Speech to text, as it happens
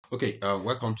Okay,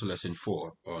 welcome to lesson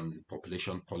 4 on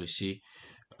population policy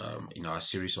in our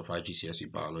series of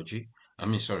IGCSE biology.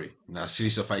 In our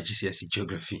series of IGCSE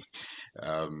geography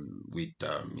with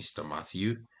Mr.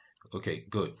 Matthew. Okay,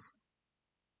 good.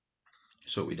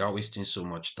 So without wasting so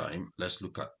much time, let's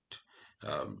look at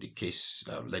the case.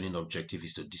 Learning objective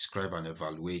is to describe and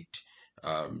evaluate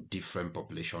different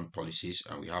population policies,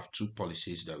 and we have two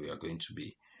policies that we are going to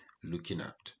be looking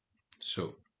at.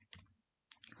 So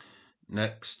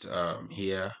next,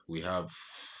 here we have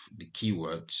the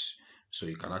keywords. So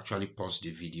you can actually pause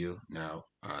the video now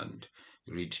and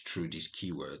read through these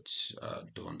keywords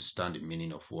to understand the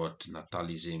meaning of what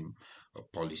natalism,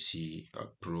 policy,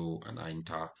 pro, and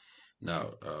anti.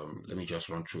 Now, let me just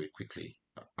run through it quickly.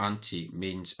 Anti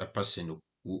means a person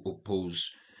who oppose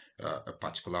a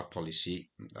particular policy,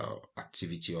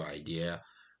 activity, or idea.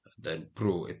 Then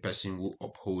pro, a person who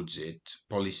upholds it.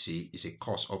 Policy is a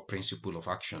course or principle of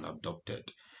action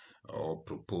adopted or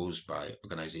proposed by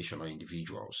organization or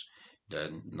individuals.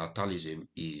 Then natalism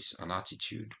is an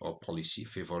attitude or policy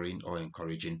favoring or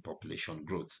encouraging population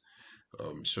growth.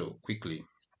 So quickly,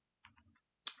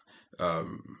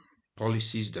 um,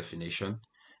 policies definition.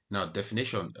 Now,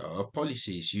 definition, a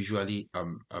policy is usually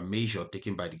a measure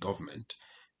taken by the government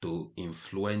to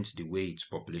influence the way its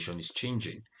population is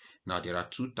changing. Now, there are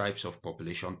two types of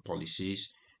population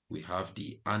policies. We have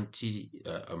the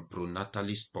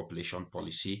pro-natalist population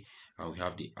policy, and we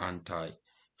have the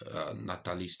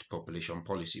anti-natalist population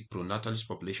policy. Pro-natalist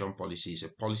population policy is a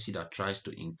policy that tries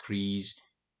to increase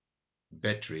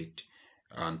birth rate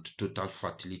and total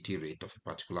fertility rate of a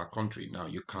particular country. Now,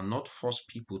 you cannot force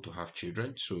people to have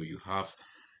children, so you have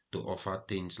to offer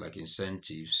things like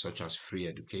incentives such as free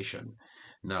education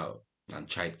now and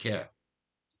childcare.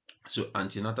 So,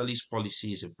 antinatalist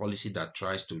policy is a policy that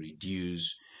tries to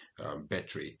reduce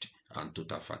birth rate and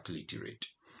total fertility rate.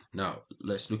 Now,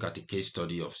 let's look at the case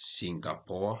study of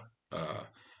Singapore,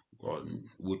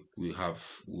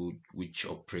 which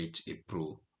operates a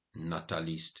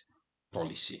pro-natalist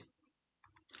policy.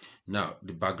 Now,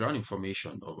 the background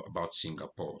information about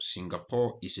Singapore.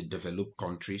 Singapore is a developed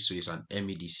country, so it's an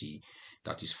MEDC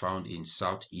that is found in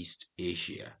Southeast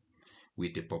Asia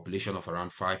with a population of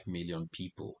around 5 million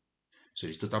people. So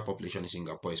the total population in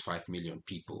Singapore is 5 million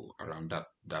people, around that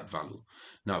value.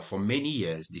 Now, for many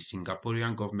years, the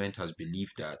Singaporean government has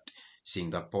believed that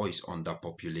Singapore is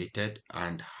underpopulated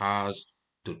and has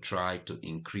to try to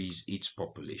increase its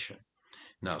population.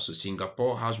 Now, so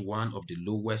Singapore has one of the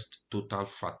lowest total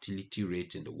fertility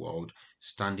rates in the world,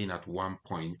 standing at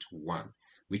 1.1,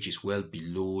 which is well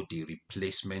below the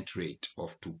replacement rate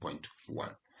of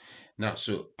 2.1. Now,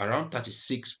 so around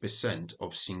 36%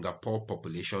 of Singapore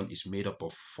population is made up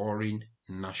of foreign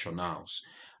nationals.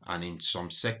 And in some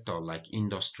sector like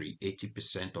industry,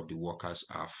 80% of the workers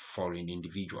are foreign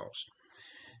individuals.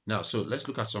 Now, so let's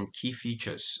look at some key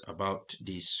features about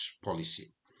this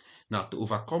policy. Now, to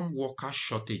overcome worker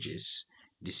shortages,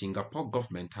 the Singapore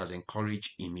government has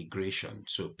encouraged immigration,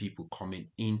 so people coming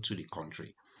into the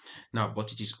country. Now,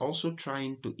 but it is also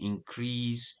trying to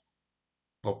increase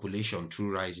population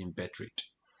through rising birth rate.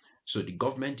 So the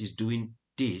government is doing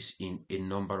this in a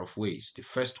number of ways. The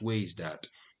first way is that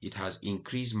it has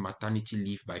increased maternity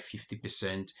leave by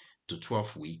 50% to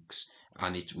 12 weeks,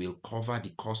 and it will cover the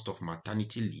cost of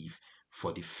maternity leave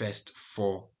for the first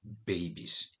 4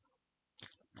 babies.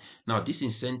 Now, these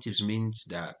incentives means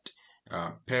that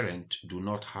parents do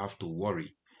not have to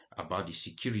worry about the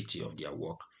security of their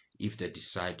work if they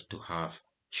decide to have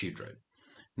children.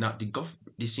 Now,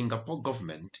 the Singapore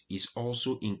government is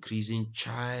also increasing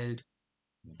child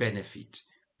benefit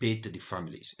paid to the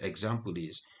families. Example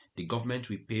is the government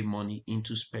will pay money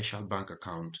into special bank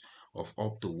account of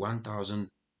up to $1,000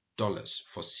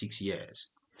 for 6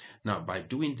 years. Now, by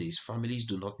doing this, families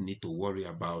do not need to worry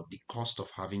about the cost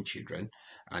of having children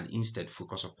and instead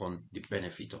focus upon the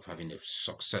benefit of having a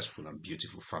successful and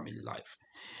beautiful family life.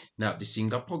 Now, the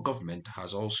Singapore government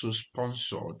has also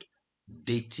sponsored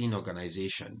dating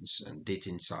organizations and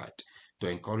dating sites to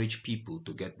encourage people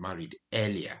to get married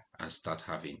earlier and start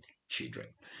having children.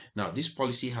 Now, this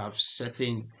policy have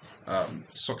certain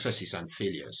successes and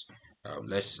failures.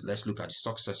 Let's look at the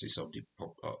successes of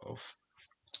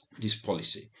this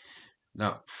policy.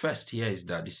 Now, first here is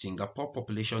that the Singapore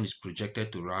population is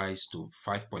projected to rise to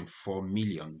 5.4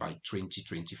 million by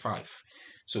 2025.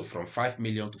 So from 5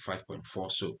 million to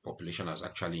 5.4, so population has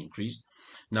actually increased.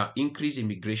 Now, increased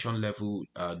immigration level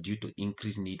due to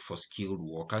increased need for skilled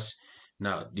workers.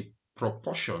 Now, the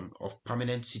proportion of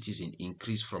permanent citizens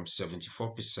increased from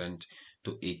 74%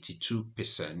 to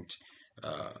 82%.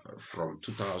 from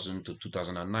 2000 to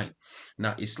 2009.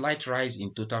 Now, a slight rise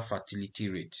in total fertility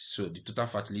rate. So the total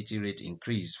fertility rate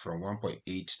increased from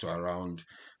 1.8 to around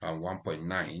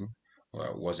 1.9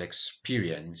 was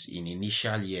experienced in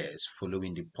initial years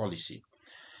following the policy.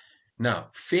 Now,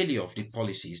 failure of the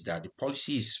policy is that the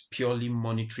policy is purely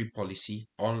monetary policy,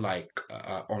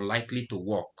 unlikely to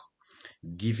work,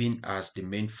 given as the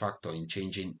main factor in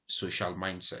changing social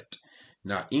mindset.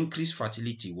 Now, increased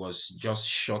fertility was just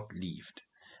short-lived,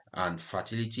 and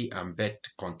fertility and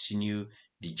birth continue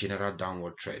the general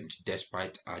downward trend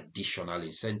despite additional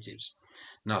incentives.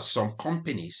 Now, some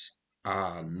companies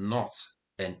are not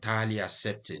entirely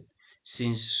accepting,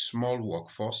 since small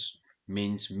workforce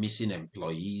means missing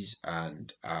employees,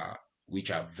 and which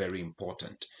are very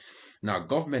important. Now,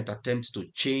 government attempts to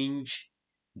change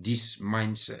this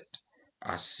mindset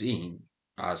are seen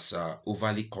as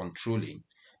overly controlling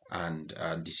and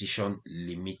decision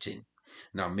limiting,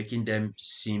 now making them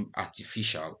seem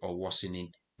artificial or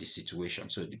worsening the situation.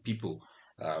 So the people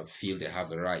feel they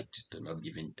have a right to not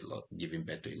giving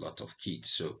birth to a lot of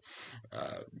kids. So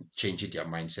changing their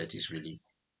mindset is really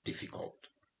difficult.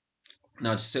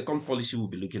 Now, the second policy we'll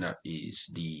be looking at is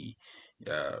the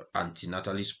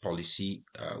anti-natalist policy,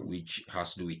 which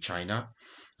has to do with China,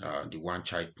 the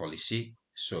one-child policy.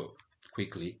 So,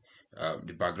 quickly,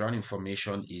 the background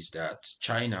information is that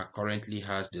China currently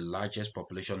has the largest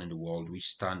population in the world, which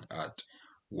stand at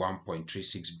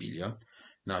 1.36 billion.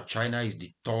 Now, China is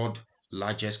the third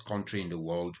largest country in the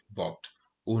world, but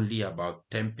only about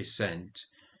 10%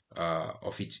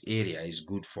 of its area is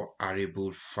good for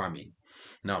arable farming.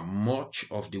 Now, much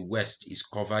of the west is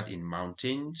covered in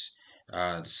mountains,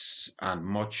 and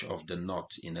much of the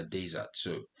north in a desert.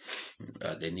 So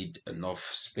they need enough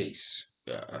space,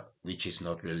 which is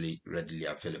not really readily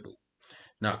available.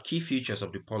 Now, key features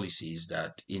of the policy is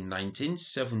that in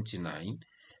 1979,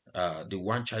 the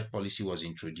one child policy was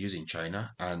introduced in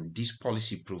China, and this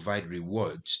policy provide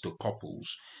rewards to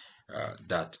couples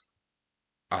that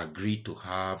agree to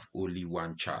have only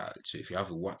one child. So if you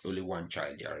have only one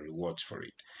child, there are rewards for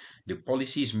it. The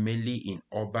policy is mainly in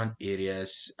urban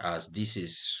areas, as this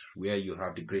is where you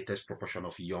have the greatest proportion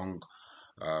of young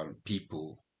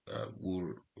people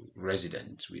who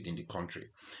resident within the country.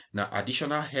 Now,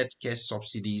 additional healthcare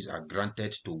subsidies are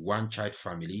granted to one-child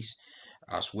families,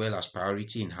 as well as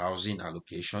priority in housing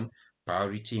allocation,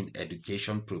 priority in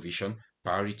education provision,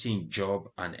 priority in job,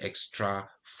 and extra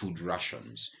food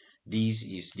rations. This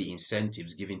is the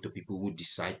incentives given to people who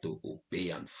decide to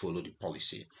obey and follow the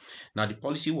policy. Now, the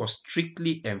policy was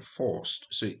strictly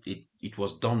enforced, so it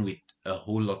was done with a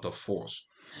whole lot of force.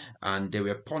 And there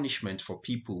were punishments for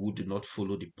people who do not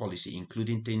follow the policy,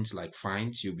 including things like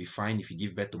fines. You'll be fined if you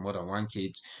give birth to more than one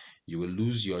kid. You will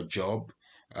lose your job.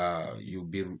 You'll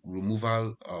be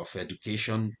removal of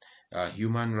education,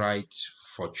 human rights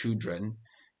for children,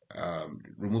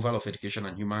 removal of education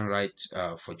and human rights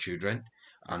for children,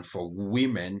 and for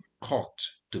women caught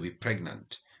to be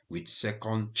pregnant with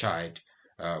second child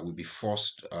will be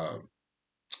forced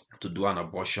to do an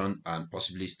abortion, and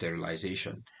possibly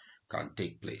sterilization can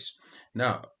take place.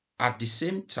 Now, at the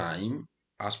same time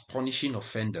as punishing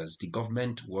offenders, the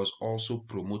government was also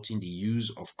promoting the use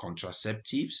of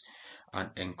contraceptives and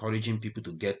encouraging people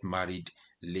to get married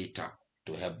later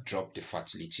to help drop the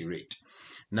fertility rate.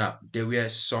 Now, there were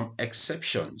some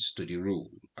exceptions to the rule.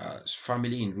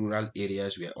 Family in rural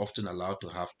areas were often allowed to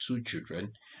have two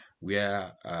children,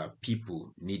 where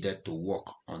people needed to work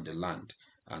on the land,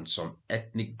 and some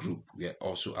ethnic group were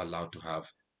also allowed to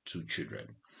have two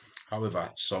children.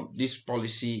 However, this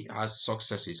policy has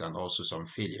successes and also some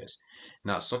failures.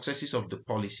 Now, successes of the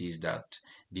policy is that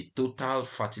the total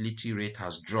fertility rate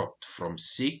has dropped from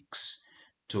 6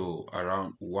 to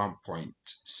around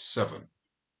 1.7.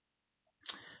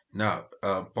 Now,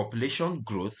 population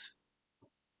growth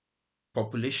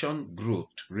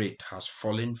rate has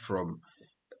fallen from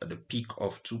the peak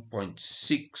of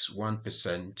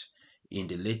 2.61% in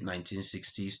the late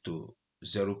 1960s to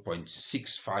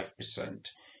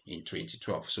 0.65% in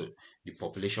 2012. So the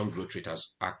population growth rate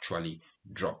has actually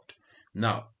dropped.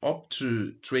 Now, up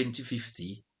to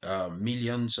 2050,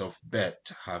 millions of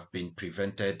births have been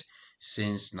prevented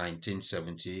since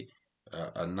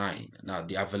 1979. Now,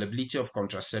 the availability of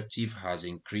contraceptives has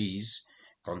increased,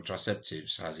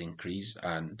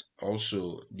 and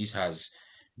also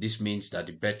this means that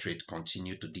the birth rate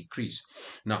continue to decrease.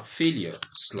 Now, failure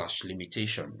slash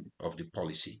limitation of the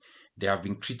policy. There have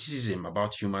been criticism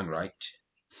about human rights,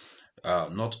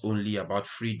 not only about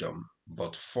freedom,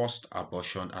 but forced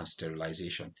abortion and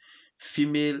sterilization.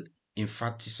 Female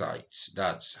infanticides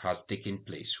that has taken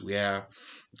place, where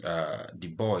the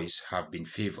boys have been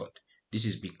favored. This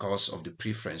is because of the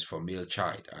preference for male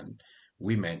child, and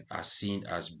women are seen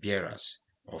as bearers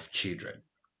of children.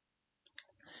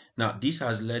 Now, this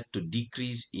has led to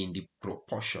decrease in the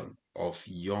proportion of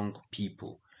young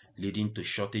people, leading to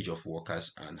shortage of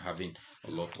workers and having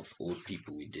a lot of old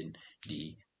people within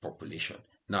the population.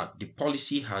 Now, the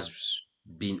policy has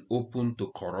been open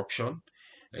to corruption.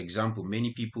 Example,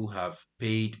 many people have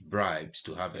paid bribes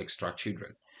to have extra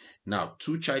children. Now,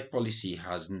 two-child policy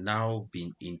has now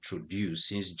been introduced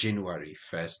since January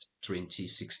 1st,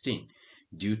 2016,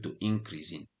 due to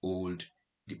increase in old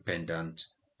dependent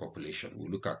population.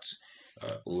 We'll look at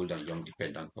old and young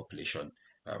dependent population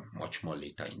much more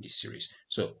later in this series.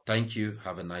 So thank you.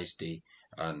 Have a nice day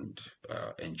and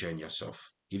enjoy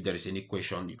yourself. If there is any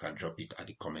question, you can drop it at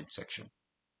the comment section.